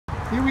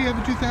Here we have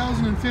a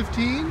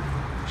 2015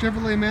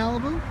 Chevrolet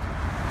Malibu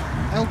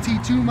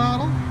LT2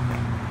 model.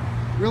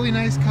 Really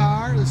nice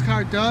car. This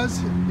car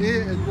does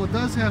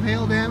have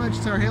hail damage.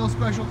 It's our hail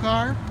special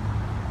car.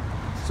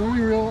 It's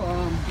only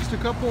just a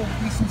couple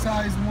decent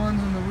sized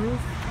ones in the roof,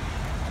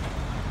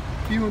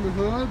 a few in the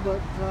hood,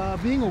 but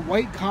being a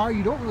white car,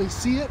 you don't really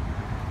see it.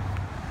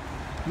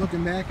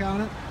 Looking back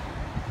on it,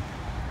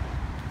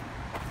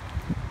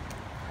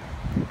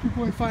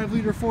 2.5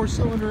 liter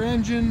 4-cylinder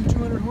engine,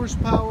 200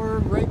 horsepower,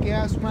 right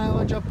gas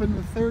mileage up in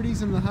the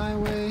 30s in the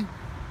highway.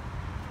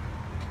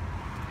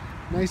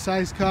 Nice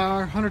size car,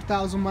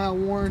 100,000 mile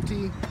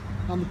warranty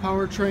on the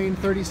powertrain,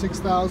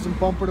 36,000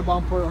 bumper to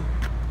bumper,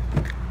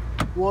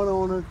 one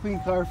owner, clean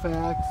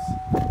Carfax,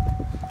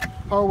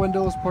 power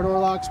windows, power door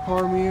locks,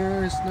 power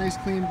mirrors, nice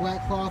clean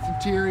black cloth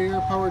interior,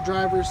 power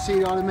driver's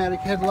seat, automatic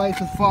headlights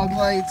with fog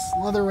lights,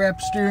 leather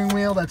wrapped steering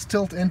wheel that's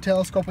tilt and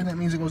telescoping. That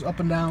means it goes up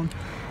and down,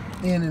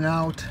 in and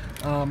out.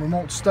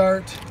 Remote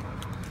start,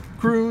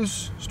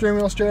 cruise, steering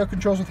wheel stereo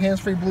controls with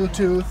hands-free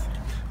Bluetooth,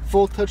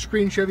 full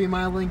touchscreen Chevy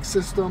MyLink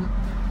system,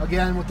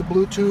 again with the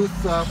Bluetooth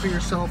for your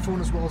cell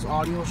phone as well as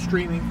audio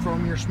streaming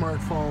from your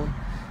smartphone,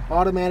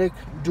 automatic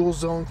dual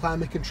zone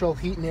climate control,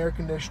 heat and air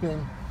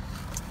conditioning,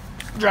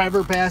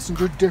 driver,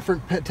 passenger,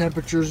 different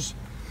temperatures.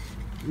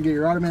 You can get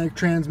your automatic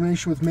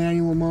transmission with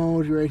manual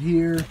mode right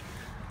here,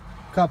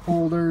 cup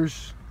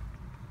holders.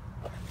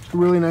 It's a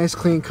really nice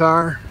clean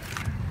car.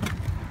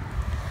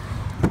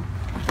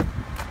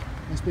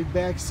 Nice big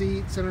back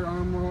seat, center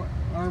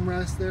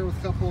armrest there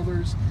with cup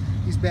holders.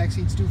 These back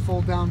seats do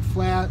fold down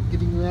flat,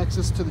 giving you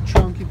access to the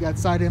trunk. You've got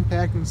side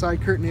impact and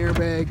side curtain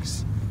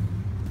airbags.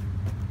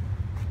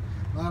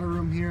 A lot of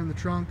room here in the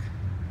trunk.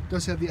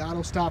 Does have the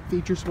auto stop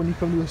feature, so when you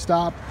come to a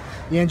stop,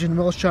 the engine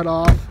will shut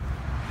off,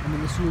 and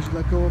then as soon as you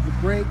let go of the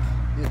brake,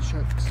 it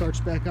starts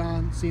back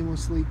on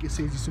seamlessly. It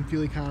saves you some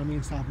fuel economy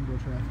and stop and go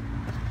traffic.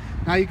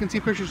 Now you can see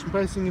pictures and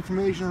pricing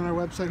information on our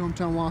website,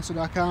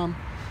 hometownwausau.com.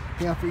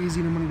 We offer easy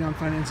and money down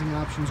financing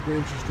options, great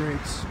interest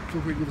rates.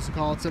 Feel free to give us a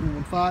call at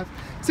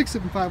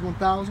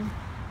 715-675-1000.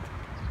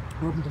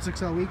 We're open until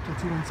 6 all week, till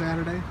 2 on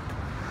Saturday.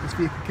 This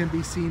vehicle can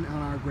be seen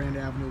on our Grand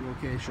Avenue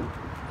location.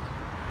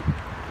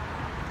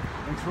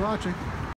 Thanks for watching.